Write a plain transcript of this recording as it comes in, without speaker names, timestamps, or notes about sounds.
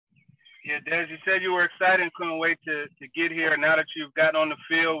Yeah, Des, you said you were excited and couldn't wait to get here. Now that you've gotten on the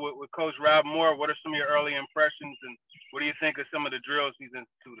field with Coach Rob Moore, what are some of your early impressions, and what do you think of some of the drills he's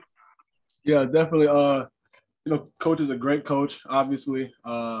instituted? Yeah, definitely. Coach is a great coach, obviously.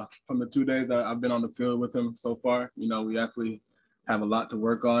 From the 2 days that I've been on the field with him so far, we actually have a lot to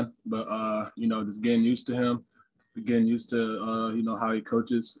work on. But, just getting used to him, getting used to, how he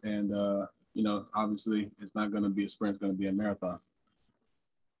coaches. And, obviously it's not going to be a sprint, it's going to be a marathon.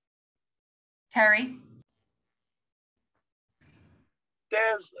 Terry?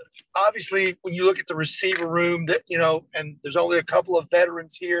 Des, obviously, when you look at the receiver room, and there's only a couple of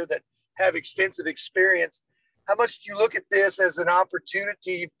veterans here that have extensive experience, how much do you look at this as an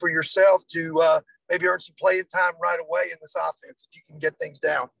opportunity for yourself to maybe earn some playing time right away in this offense if you can get things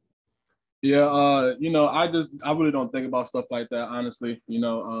down? Yeah, I really don't think about stuff like that, honestly.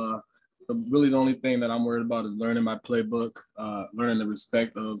 Really the only thing that I'm worried about is learning my playbook, learning the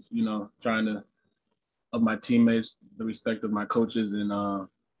respect of, of my teammates, the respect of my coaches. And as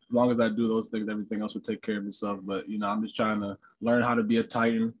long as I do those things, everything else will take care of itself. But, I'm just trying to learn how to be a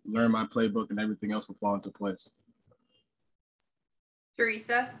Titan, learn my playbook, and everything else will fall into place.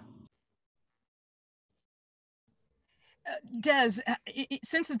 Teresa? Des,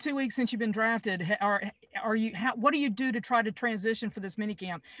 since the 2 weeks since you've been drafted, what do you do to try to transition for this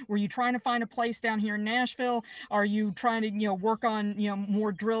minicamp? Were you trying to find a place down here in Nashville? Are you trying to, work on,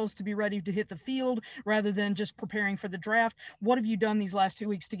 more drills to be ready to hit the field rather than just preparing for the draft? What have you done these last 2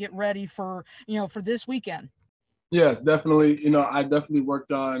 weeks to get ready for, for this weekend? Yes, definitely. I definitely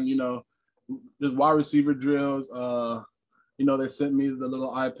worked on, just wide receiver drills. They sent me the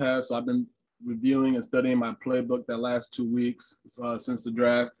little iPad, so I've been reviewing and studying my playbook that last 2 weeks since the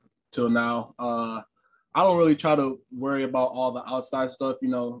draft till now. I don't really try to worry about all the outside stuff.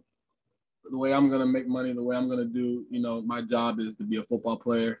 The way I'm going to make money, the way I'm going to do, my job is to be a football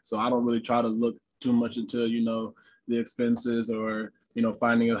player. So I don't really try to look too much into, the expenses or,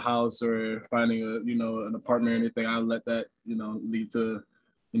 finding a house or finding an apartment or anything. I let that, lead to,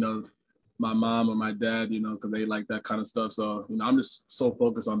 my mom or my dad, because they like that kind of stuff. So, I'm just so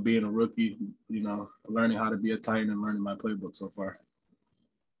focused on being a rookie, learning how to be a Titan and learning my playbook so far.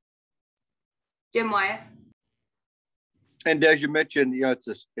 Jim Wyatt? And as you mentioned,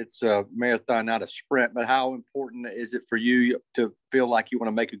 it's a marathon, not a sprint, but how important is it for you to feel like you want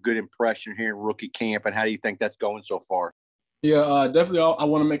to make a good impression here in rookie camp, and how do you think that's going so far? Yeah, definitely. I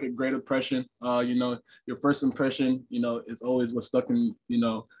want to make a great impression. Your first impression, is always what's stuck in,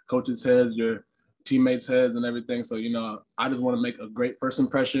 coaches' heads, your teammates' heads and everything. So, I just want to make a great first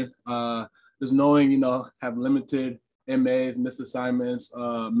impression. Just knowing, have limited MAs, missed assignments,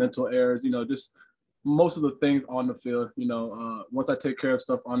 mental errors, just most of the things on the field. Once I take care of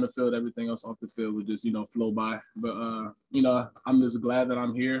stuff on the field, everything else off the field would just, flow by. But, I'm just glad that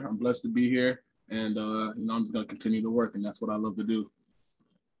I'm here. I'm blessed to be here. And, I'm just going to continue to work, and that's what I love to do.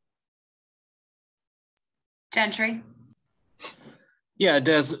 Gentry? Yeah,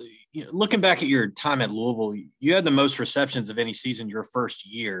 Des, looking back at your time at Louisville, you had the most receptions of any season your first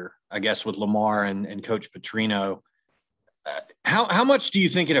year, I guess, with Lamar and Coach Petrino. How much do you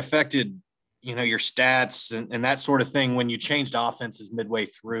think it affected, your stats and that sort of thing when you changed offenses midway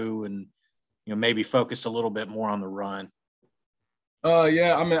through and, maybe focused a little bit more on the run?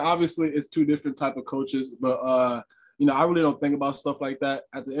 Yeah, I mean, obviously it's two different type of coaches, but, I really don't think about stuff like that.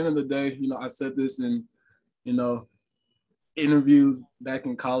 At the end of the day, I said this in, interviews back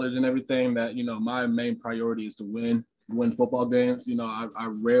in college and everything that, my main priority is to win football games. I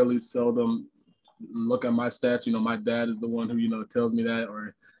rarely seldom look at my stats. My dad is the one who, tells me that,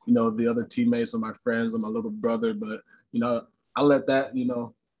 or, the other teammates or my friends or my little brother. But, I let that,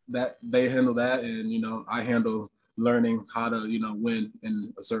 that they handle that, and, I handle learning how to, win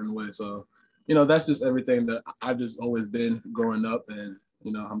in a certain way. So, that's just everything that I've just always been growing up, and,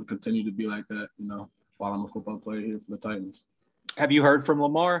 I'm gonna continue to be like that, while I'm a football player here for the Titans. Have you heard from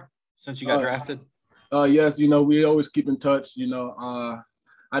Lamar since you got drafted? Yes, we always keep in touch.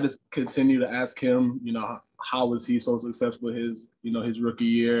 I just continue to ask him, how was he so successful his rookie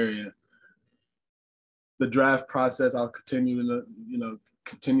year, and the draft process. I'll continue to,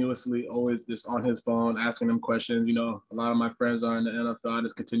 continuously always just on his phone, asking him questions. A lot of my friends are in the NFL. I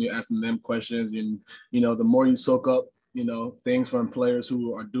just continue asking them questions. And, the more you soak up, things from players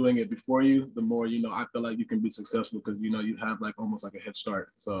who are doing it before you, the more, I feel like you can be successful because, you have like almost like a head start.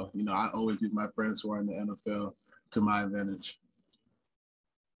 So, I always use my friends who are in the NFL to my advantage.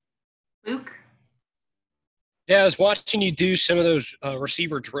 Luke? Yeah, I was watching you do some of those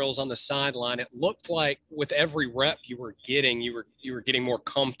receiver drills on the sideline. It looked like with every rep you were getting, you were getting more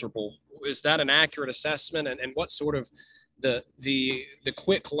comfortable. Is that an accurate assessment? And what sort of the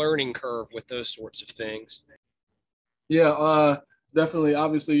quick learning curve with those sorts of things? Yeah, definitely.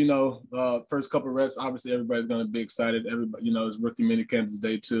 Obviously, first couple of reps, obviously everybody's going to be excited. Everybody, it's rookie minicamp is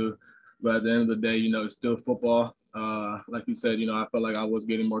day 2, but at the end of the day, it's still football. Like you said, I felt like I was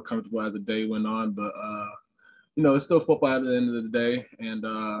getting more comfortable as the day went on, but it's still football at the end of the day. And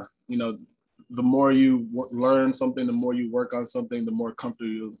the more you learn something, the more you work on something, the more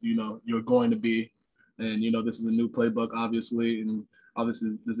comfortable you're going to be. And this is a new playbook, obviously, and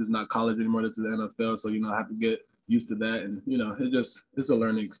obviously this is not college anymore. This is the NFL, so I have to get used to that, and it's a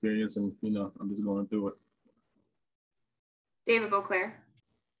learning experience, and I'm just going through it. David Beauclair.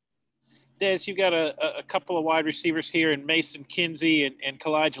 Dez, you've got a couple of wide receivers here in Mason Kinsey and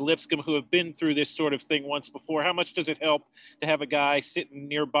Kalijah Lipscomb who have been through this sort of thing once before. How much does it help to have a guy sitting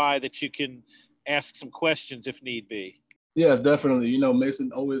nearby that you can ask some questions if need be? Yeah, definitely.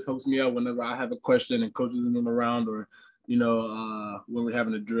 Mason always helps me out whenever I have a question and coaches isn't around, or when we're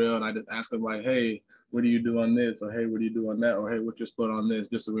having a drill and I just ask him like, hey, what do you do on this? Or hey, what do you do on that? Or hey, what's your split on this?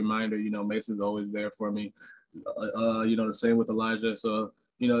 Just a reminder, Mason's always there for me. The same with Elijah. So,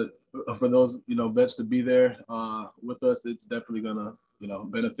 for those, vets to be there with us, it's definitely gonna,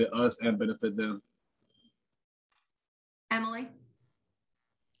 benefit us and benefit them. Emily.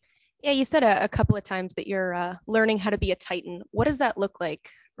 Yeah, you said a couple of times that you're learning how to be a Titan. What does that look like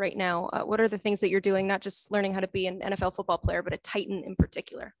right now? What are the things that you're doing, not just learning how to be an NFL football player, but a Titan in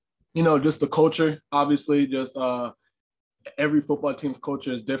particular? Just the culture, obviously, just every football team's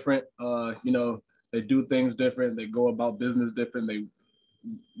culture is different. They do things different. They go about business different. They,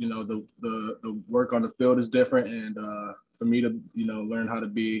 the work on the field is different. And for me to, learn how to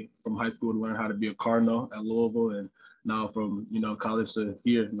be from high school to learn how to be a Cardinal at Louisville, and now from, college to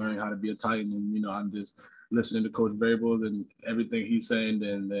here, learning how to be a Titan. And, I'm just listening to Coach Vrabel and everything he's saying,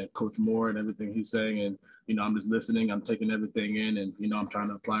 and Coach Moore and everything he's saying. And, I'm just listening. I'm taking everything in, and, I'm trying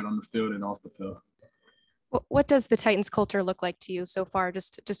to apply it on the field and off the field. What does the Titans culture look like to you so far,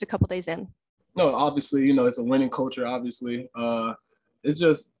 just a couple days in? No, obviously, it's a winning culture, obviously. It's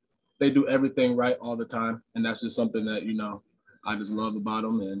just they do everything right all the time. And that's just something that, I just love about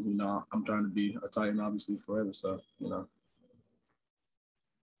them. And, I'm trying to be a Titan, obviously, forever. So,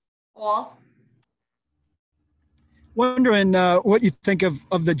 Wall. Wondering what you think of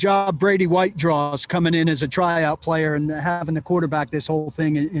the job Brady White draws coming in as a tryout player and having the quarterback this whole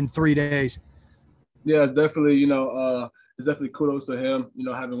thing in 3 days. Yeah, it's definitely, it's definitely kudos to him,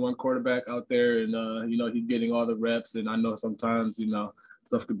 having one quarterback out there, and, he's getting all the reps. And I know sometimes,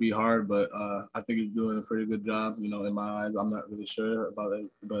 stuff could be hard, but I think he's doing a pretty good job, in my eyes. I'm not really sure about it,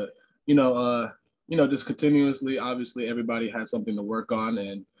 but, just continuously, obviously everybody has something to work on.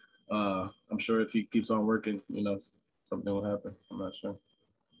 And I'm sure if he keeps on working, something will happen. I'm not sure.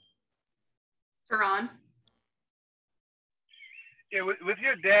 Teron. Yeah, with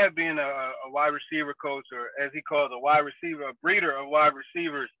your dad being a wide receiver coach, or as he calls a wide receiver, a breeder of wide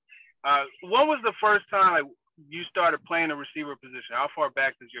receivers, when was the first time you started playing a receiver position? How far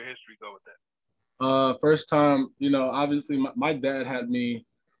back does your history go with that? First time, obviously my dad had me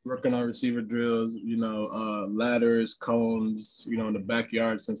working on receiver drills, ladders, cones, in the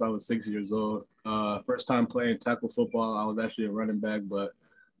backyard since I was 6 years old. First time playing tackle football, I was actually a running back, but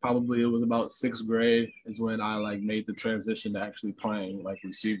probably it was about 6th grade is when I made the transition to actually playing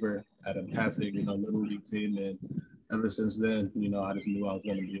receiver at a passing, little league team. And ever since then, I just knew I was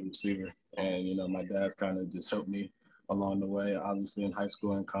going to be a receiver. And, my dad kind of just helped me along the way, obviously in high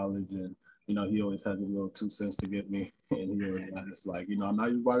school and college. And, he always had a little 2 cents to give me. And he was just I'm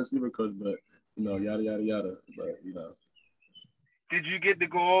not your wide receiver coach, but, yada, yada, yada. But, Did you get to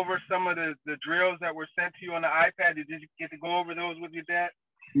go over some of the drills that were sent to you on the iPad? Did you get to go over those with your dad?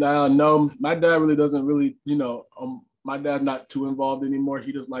 No, my dad really doesn't really, my dad's not too involved anymore.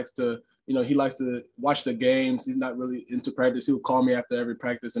 He just likes to, he likes to watch the games. He's not really into practice. He'll call me after every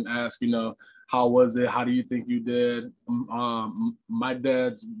practice and ask, how was it? How do you think you did? My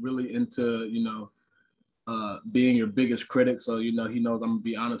dad's really into, being your biggest critic. So, he knows I'm gonna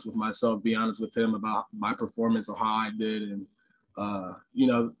be honest with myself, be honest with him about my performance or how I did. And,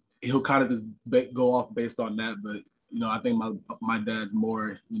 he'll kind of just go off based on that. But, I think my dad's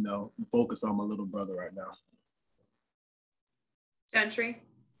more, focused on my little brother right now. Gentry.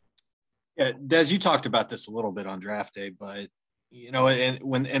 Yeah, Dez, you talked about this a little bit on draft day, but and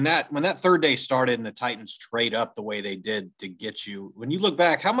when that third day started and the Titans trade up the way they did to get you, when you look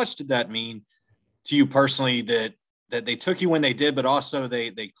back, how much did that mean to you personally that they took you when they did, but also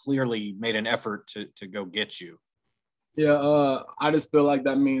they clearly made an effort to go get you? Yeah, I just feel like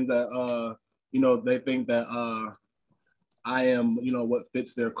that means that they think that I am, what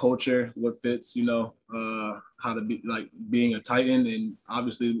fits their culture, what fits, how to be like being a Titan. And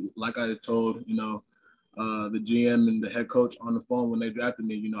obviously, like I told, the GM and the head coach on the phone when they drafted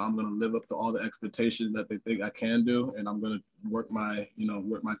me, I'm going to live up to all the expectations that they think I can do. And I'm going to work my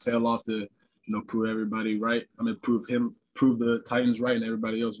tail off to, prove everybody right. I'm going to prove the Titans right and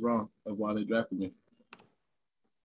everybody else wrong of why they drafted me.